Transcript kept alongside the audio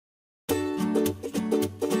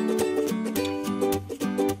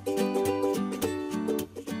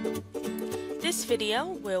This video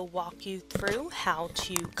will walk you through how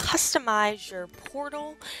to customize your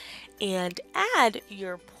portal and add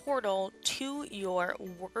your portal to your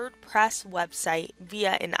WordPress website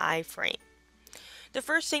via an iframe. The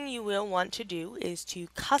first thing you will want to do is to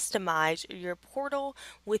customize your portal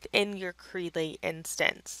within your Crelate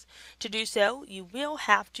instance. To do so, you will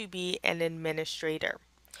have to be an administrator.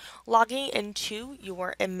 Logging into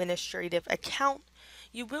your administrative account,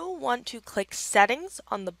 you will want to click Settings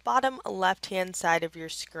on the bottom left-hand side of your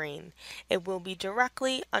screen. It will be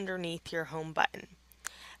directly underneath your home button.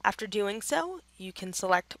 After doing so, you can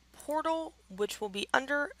select Portal, which will be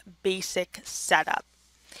under Basic Setup.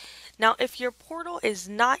 Now, if your portal is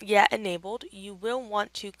not yet enabled, you will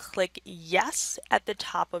want to click Yes at the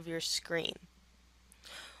top of your screen.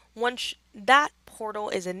 Once that portal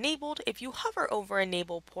is enabled, if you hover over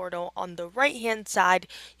Enable Portal on the right-hand side,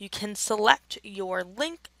 you can select your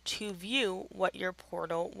link to view what your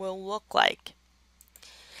portal will look like.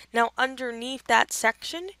 Now, underneath that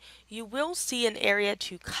section, you will see an area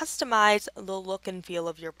to customize the look and feel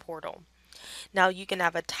of your portal. Now, you can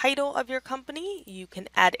have a title of your company, you can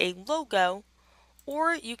add a logo,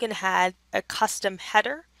 or you can add a custom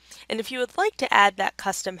header. And if you would like to add that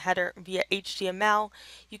custom header via HTML,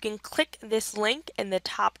 you can click this link in the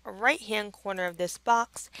top right-hand corner of this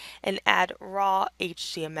box and add raw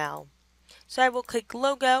HTML. So I will click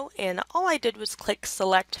logo, and all I did was click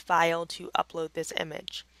select file to upload this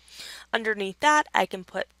image. Underneath that, I can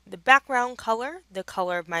put the background color, the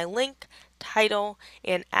color of my link, title,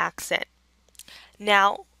 and accent.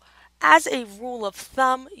 Now, as a rule of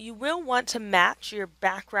thumb, you will want to match your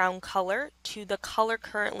background color to the color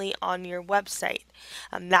currently on your website.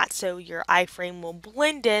 That's so your iframe will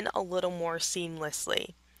blend in a little more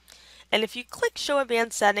seamlessly. And if you click Show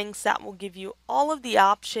Advanced Settings, that will give you all of the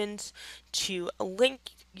options to link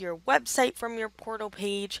your website from your portal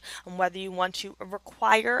page and whether you want to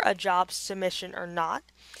require a job submission or not.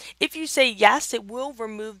 If you say yes, it will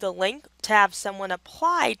remove the link to have someone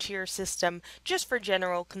apply to your system just for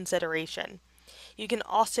general consideration. You can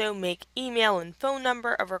also make email and phone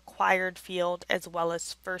number a required field as well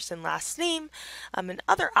as first and last name, and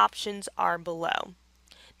other options are below.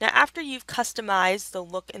 Now, after you've customized the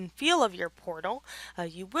look and feel of your portal,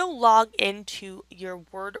 you will log into your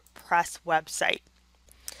WordPress website.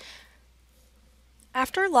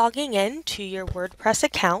 After logging in to your WordPress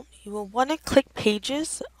account, you will want to click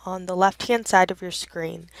Pages on the left-hand side of your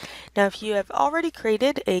screen. Now, if you have already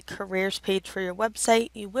created a careers page for your website,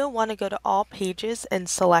 you will want to go to All Pages and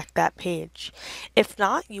select that page. If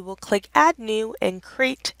not, you will click Add New and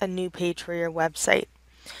create a new page for your website.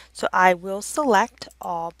 So I will select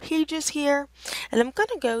All Pages here, and I'm going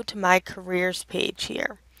to go to my careers page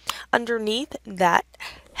here. Underneath that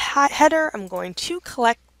header, I'm going to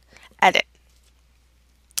click Edit.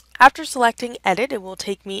 After selecting Edit, it will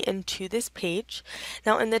take me into this page.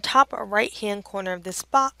 Now, in the top right-hand corner of this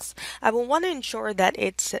box, I will want to ensure that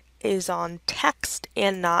it is on text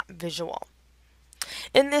and not visual.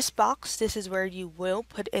 In this box, this is where you will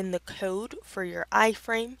put in the code for your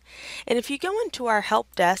iframe. And if you go into our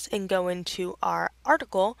help desk and go into our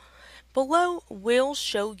article, below will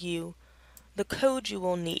show you the code you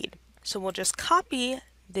will need. So we'll just copy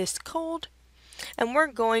this code and we're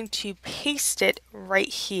going to paste it right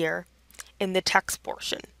here in the text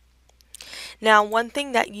portion. Now, one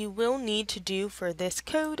thing that you will need to do for this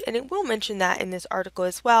code, and it will mention that in this article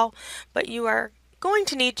as well, but you are going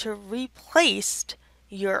to need to replace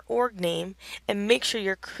your org name and make sure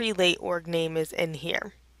your Crelate org name is in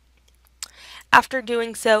here. After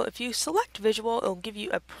doing so, if you select visual, it will give you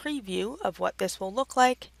a preview of what this will look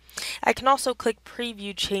like. I can also click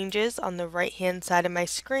Preview Changes on the right-hand side of my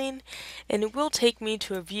screen, and it will take me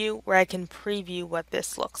to a view where I can preview what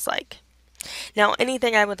this looks like. Now,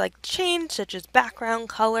 anything I would like to change, such as background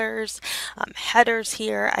colors, headers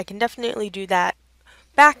here, I can definitely do that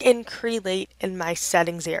back in Crelate in my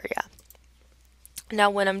settings area. Now,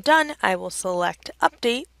 when I'm done, I will select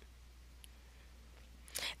Update.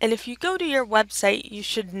 And if you go to your website, you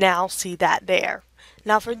should now see that there.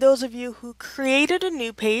 Now, for those of you who created a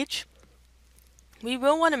new page, we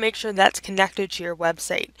will want to make sure that's connected to your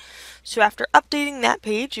website. So after updating that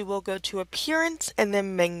page, you will go to Appearance and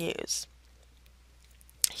then Menus.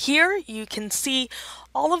 Here you can see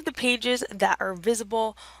all of the pages that are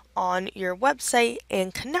visible on your website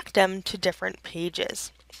and connect them to different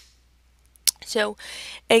pages. So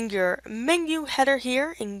in your menu header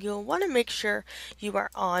here, and you'll want to make sure you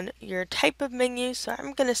are on your type of menu. So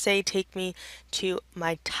I'm going to say take me to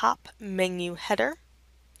my top menu header.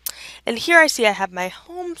 And here I see I have my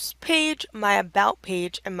homes page, my about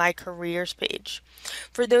page, and my careers page.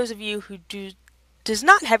 For those of you who do does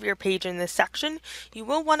not have your page in this section, you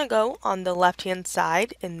will want to go on the left-hand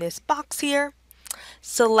side in this box here,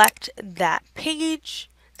 select that page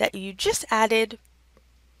that you just added,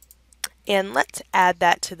 and let's add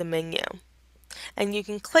that to the menu. And you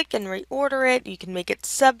can click and reorder it. You can make it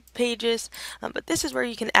sub pages, but this is where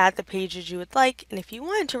you can add the pages you would like. And if you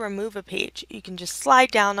wanted to remove a page, you can just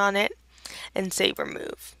slide down on it and say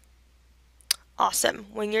remove. Awesome.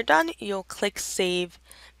 When you're done, you'll click Save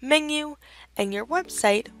Menu and your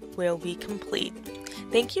website will be complete.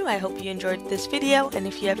 Thank you. I hope you enjoyed this video, and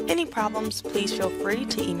if you have any problems, please feel free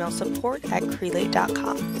to email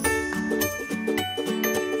support@crelate.com.